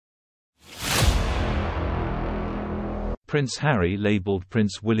Prince Harry labeled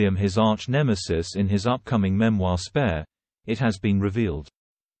Prince William his arch-nemesis in his upcoming memoir Spare, it has been revealed.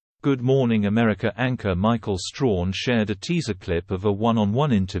 Good Morning America anchor Michael Strahan shared a teaser clip of a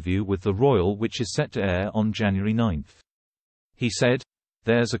one-on-one interview with the royal which is set to air on January 9. He said,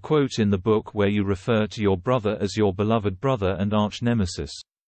 "There's a quote in the book where you refer to your brother as your beloved brother and arch-nemesis.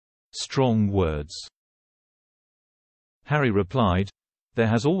 Strong words." Harry replied, "There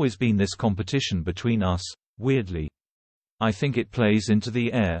has always been this competition between us, weirdly. I think it plays into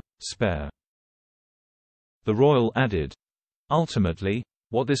the air, Spare." The royal added, "Ultimately,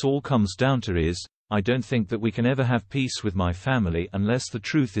 what this all comes down to is, I don't think that we can ever have peace with my family unless the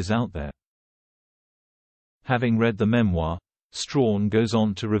truth is out there." Having read the memoir, Strahan goes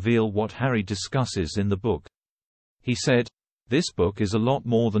on to reveal what Harry discusses in the book. He said, "This book is a lot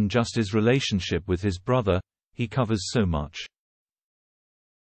more than just his relationship with his brother, he covers so much.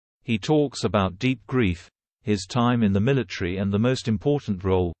 He talks about deep grief, his time in the military and the most important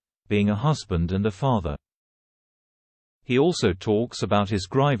role, being a husband and a father. He also talks about his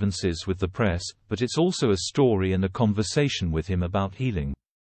grievances with the press, but it's also a story and a conversation with him about healing.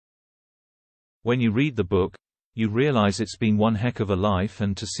 When you read the book, you realize it's been one heck of a life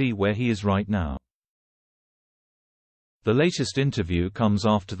and to see where he is right now." The latest interview comes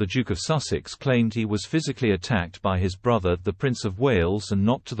after the Duke of Sussex claimed he was physically attacked by his brother the Prince of Wales and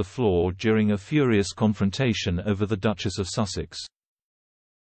knocked to the floor during a furious confrontation over the Duchess of Sussex.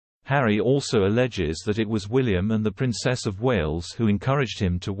 Harry also alleges that it was William and the Princess of Wales who encouraged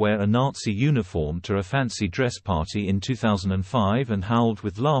him to wear a Nazi uniform to a fancy dress party in 2005 and howled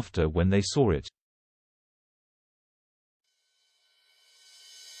with laughter when they saw it.